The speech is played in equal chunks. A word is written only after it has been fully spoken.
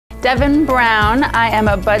Devon Brown. I am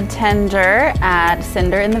a Budtender at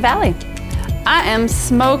Cinder in the Valley. I am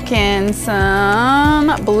smoking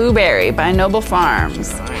some Blueberry by Noble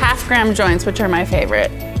Farms. Half-gram joints, which are my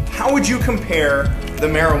favorite. How would you compare the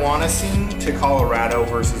marijuana scene to Colorado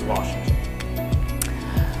versus Washington?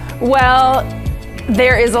 Well,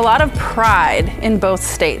 there is a lot of pride in both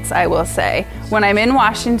states, I will say. When I'm in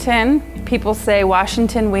Washington, people say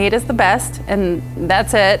Washington weed is the best, and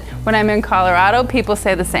that's it. When I'm in Colorado, people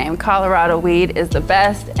say the same. Colorado weed is the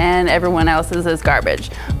best, and everyone else's is garbage.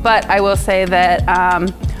 But I will say that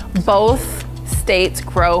both states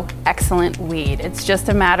grow excellent weed. It's just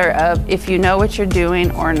a matter of if you know what you're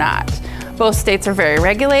doing or not. Both states are very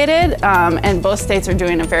regulated, and both states are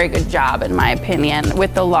doing a very good job, in my opinion,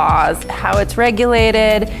 with the laws, how it's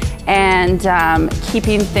regulated, and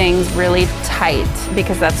keeping things really tight,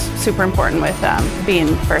 because that's super important with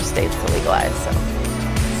being first states to legalize.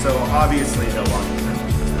 So obviously no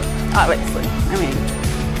Washington. Obviously, I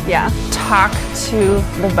mean, yeah. Talk to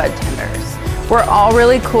the Budtenders. We're all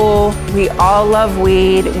really cool. We all love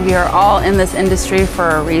weed. We are all in this industry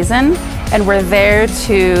for a reason, and we're there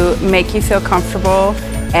to make you feel comfortable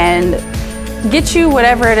and get you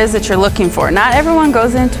whatever it is that you're looking for. Not everyone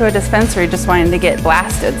goes into a dispensary just wanting to get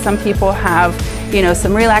blasted. Some people have, you know,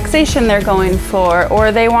 some relaxation they're going for,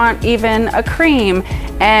 or they want even a cream.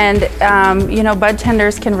 And, you know,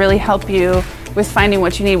 Budtenders can really help you with finding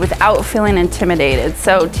what you need without feeling intimidated.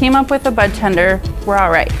 So team up with a Budtender, we're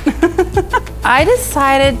all right. I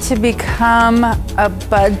decided to become a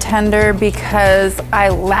Budtender because I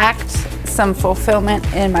lacked some fulfillment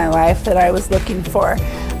in my life that I was looking for.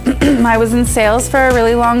 I was in sales for a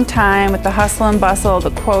really long time with the hustle and bustle,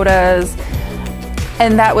 the quotas,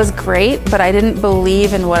 and that was great, but I didn't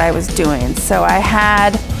believe in what I was doing. So I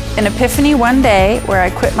had an epiphany one day where I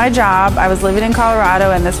quit my job. I was living in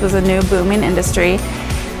Colorado, and this was a new booming industry,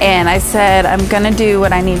 and I said, I'm gonna do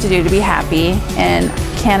what I need to do to be happy, and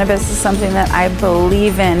cannabis is something that I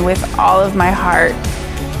believe in with all of my heart.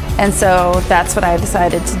 And so that's what I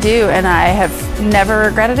decided to do, and I have never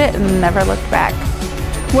regretted it and never looked back.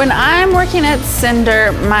 When I'm working at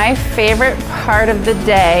Cinder, my favorite part of the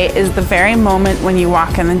day is the very moment when you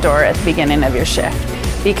walk in the door at the beginning of your shift,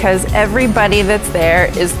 because everybody that's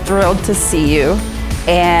there is thrilled to see you,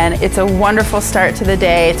 and it's a wonderful start to the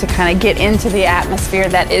day to kind of get into the atmosphere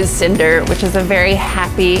that is Cinder, which is a very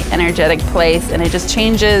happy, energetic place, and it just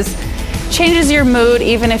changes your mood.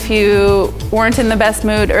 Even if you weren't in the best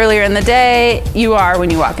mood earlier in the day, you are when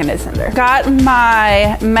you walk into Cinder. Got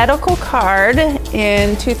my medical card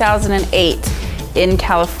in 2008 in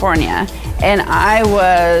California, and I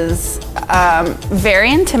was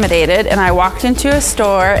very intimidated, and I walked into a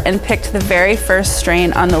store and picked the very first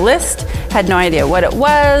strain on the list, had no idea what it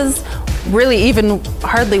was, really even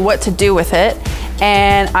hardly what to do with it,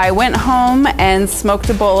 and I went home and smoked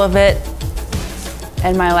a bowl of it,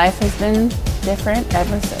 and my life has been different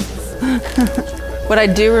ever since. What I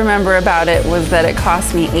do remember about it was that it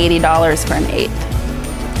cost me $80 for an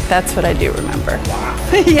eighth. That's what I do remember. Wow.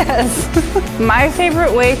 Yes. My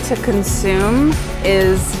favorite way to consume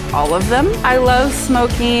is all of them. I love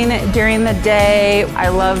smoking during the day. I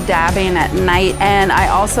love dabbing at night, and I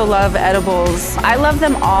also love edibles. I love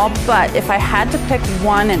them all, but if I had to pick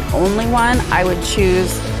one and only one, I would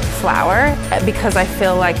choose flower, because I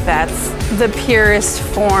feel like that's the purest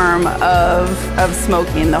form of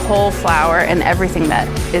smoking, the whole flower and everything that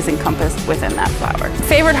is encompassed within that flower.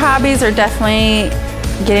 Favorite hobbies are definitely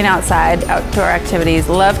getting outside, outdoor activities.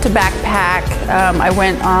 Love to backpack. I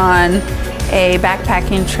went on a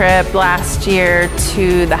backpacking trip last year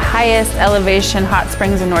to the highest elevation hot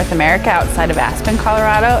springs in North America outside of Aspen,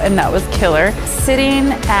 Colorado, and that was killer.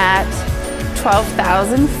 Sitting at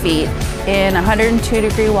 12,000 feet in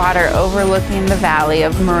 102-degree water overlooking the valley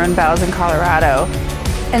of Maroon Bells in Colorado,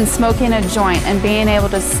 and smoking a joint and being able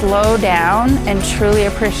to slow down and truly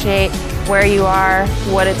appreciate where you are,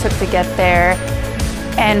 what it took to get there,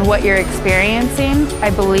 and what you're experiencing,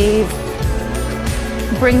 I believe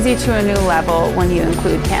brings you to a new level when you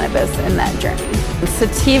include cannabis in that journey.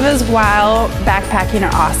 Sativas while backpacking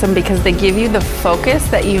are awesome because they give you the focus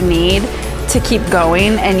that you need to keep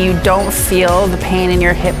going, and you don't feel the pain in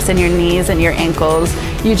your hips and your knees and your ankles.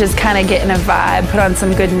 You just kind of get in a vibe, put on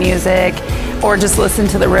some good music, or just listen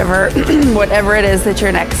to the river, whatever it is that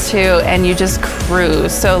you're next to, and you just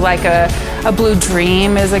cruise. So like a Blue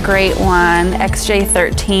Dream is a great one.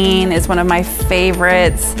 XJ13 is one of my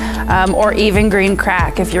favorites, or even Green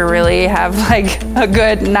Crack if you really have like a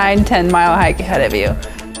good 9-10 mile hike ahead of you.